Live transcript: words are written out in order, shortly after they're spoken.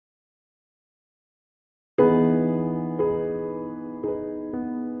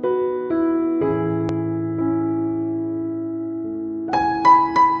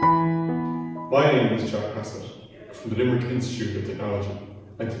name is Jack Hassett from the Limerick Institute of Technology,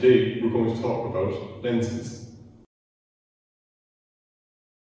 and today we're going to talk about lenses.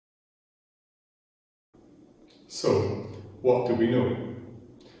 So, what do we know?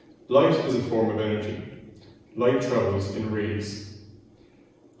 Light is a form of energy. Light travels in rays.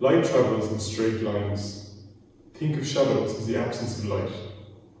 Light travels in straight lines. Think of shadows as the absence of light.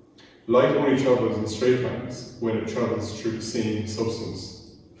 Light only travels in straight lines when it travels through the same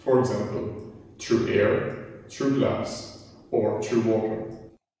substance. For example, through air, through glass, or through water.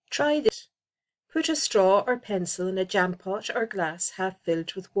 Try this. Put a straw or pencil in a jam pot or glass half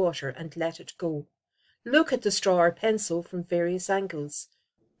filled with water and let it go. Look at the straw or pencil from various angles.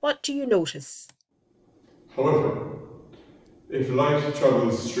 What do you notice? However, if light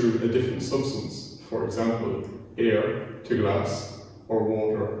travels through a different substance, for example, air to glass or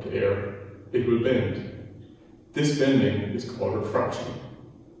water to air, it will bend. This bending is called refraction.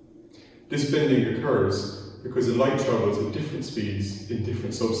 This bending occurs because the light travels at different speeds in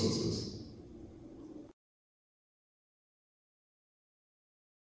different substances.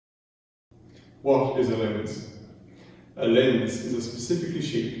 What is a lens? A lens is a specifically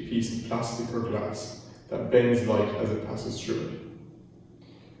shaped piece of plastic or glass that bends light as it passes through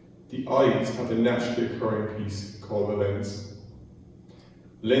it. The eyes have a naturally occurring piece called a lens.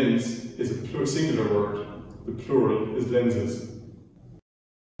 Lens is a singular word, the plural is lenses.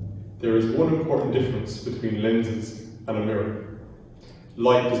 There is one important difference between lenses and a mirror.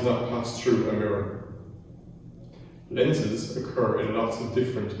 Light does not pass through a mirror. Lenses occur in lots of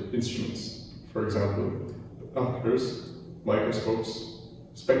different instruments, for example, binoculars, microscopes,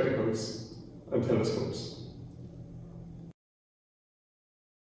 spectacles, and telescopes.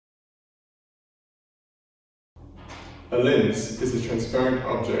 A lens is a transparent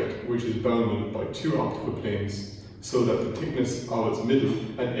object which is bounded by two optical planes so that the thickness of its middle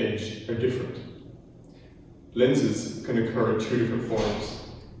and edge are different. Lenses can occur in two different forms,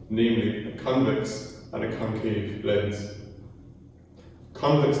 namely a convex and a concave lens. A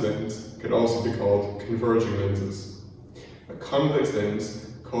convex lens can also be called converging lenses. A convex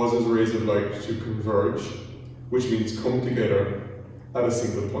lens causes rays of light to converge, which means come together at a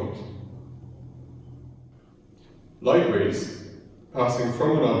single point. Light rays passing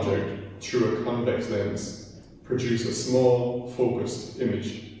from an object through a convex lens produce a small, focused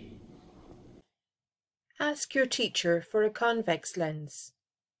image. Ask your teacher for a convex lens.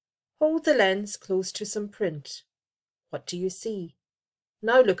 Hold the lens close to some print. What do you see?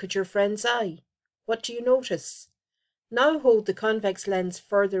 Now look at your friend's eye. What do you notice? Now hold the convex lens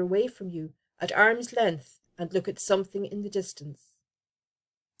further away from you at arm's length and look at something in the distance.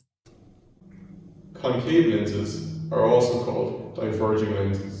 Concave lenses are also called diverging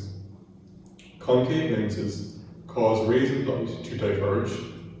lenses. Concave lenses cause rays of light to diverge,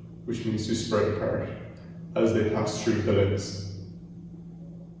 which means to spread apart, as they pass through the lens.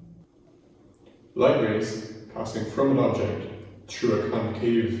 Light rays passing from an object through a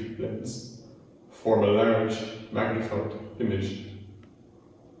concave lens form a large, magnified image.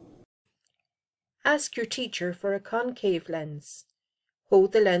 Ask your teacher for a concave lens.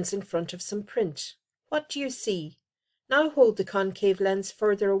 Hold the lens in front of some print. What do you see? Now hold the concave lens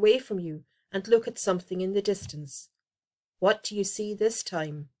further away from you and look at something in the distance. What do you see this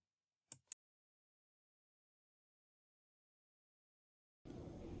time?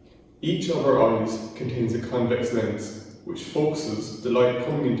 Each of our eyes contains a convex lens, which focuses the light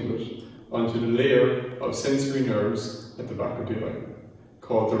coming into it onto the layer of sensory nerves at the back of the eye,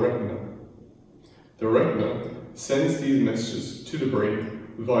 called the retina. The retina sends these messages to the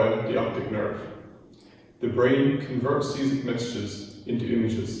brain via the optic nerve. The brain converts these messages into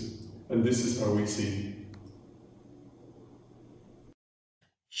images, and this is how we see.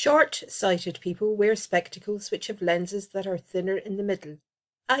 Short-sighted people wear spectacles which have lenses that are thinner in the middle,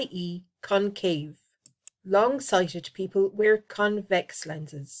 i.e. concave. Long-sighted people wear convex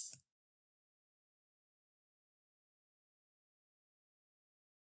lenses.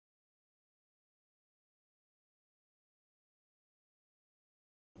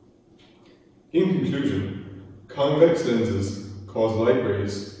 In conclusion, convex lenses cause light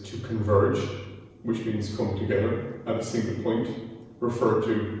rays to converge, which means come together at a single point, referred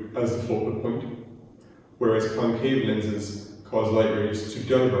to as the focal point, whereas concave lenses cause light rays to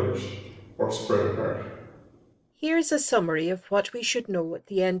diverge or spread apart. Here's a summary of what we should know at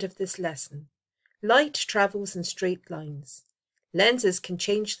the end of this lesson. Light travels in straight lines. Lenses can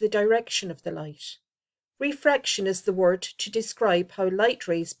change the direction of the light. Refraction is the word to describe how light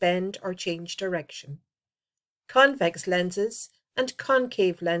rays bend or change direction. Convex lenses and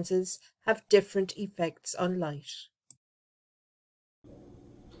concave lenses have different effects on light.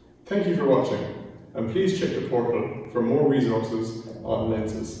 Thank you for watching. and please check the portal for more resources on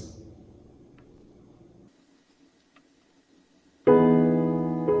lenses.